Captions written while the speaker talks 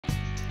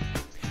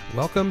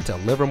Welcome to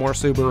Livermore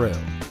Subaru,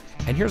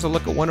 and here's a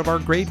look at one of our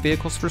great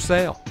vehicles for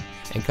sale,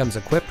 and comes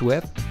equipped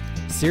with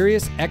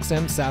Sirius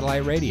XM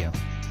satellite radio,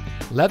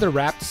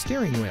 leather-wrapped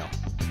steering wheel,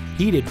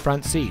 heated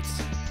front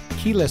seats,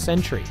 keyless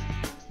entry,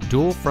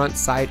 dual front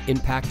side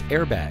impact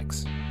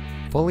airbags,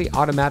 fully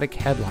automatic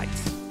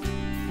headlights,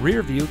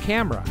 rear view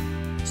camera,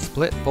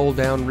 split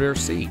fold-down rear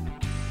seat,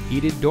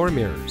 heated door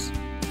mirrors,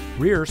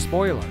 rear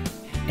spoiler,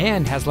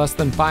 and has less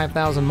than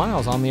 5,000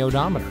 miles on the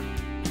odometer.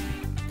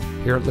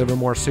 Here at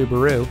Livermore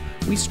Subaru,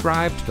 we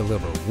strive to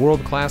deliver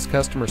world-class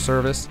customer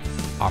service,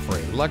 offer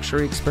a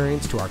luxury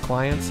experience to our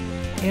clients,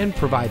 and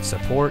provide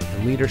support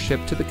and leadership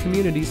to the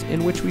communities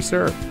in which we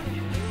serve.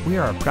 We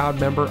are a proud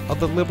member of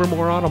the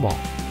Livermore Auto Mall,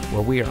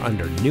 where we are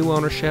under new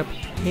ownership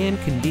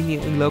and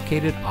conveniently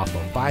located off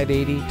of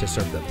 580 to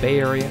serve the Bay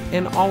Area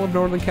and all of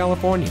Northern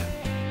California.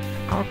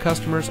 Our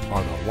customers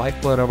are the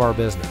lifeblood of our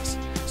business,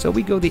 so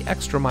we go the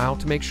extra mile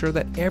to make sure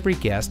that every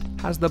guest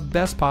has the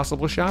best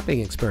possible shopping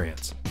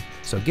experience.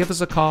 So give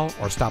us a call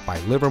or stop by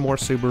Livermore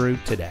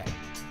Subaru today.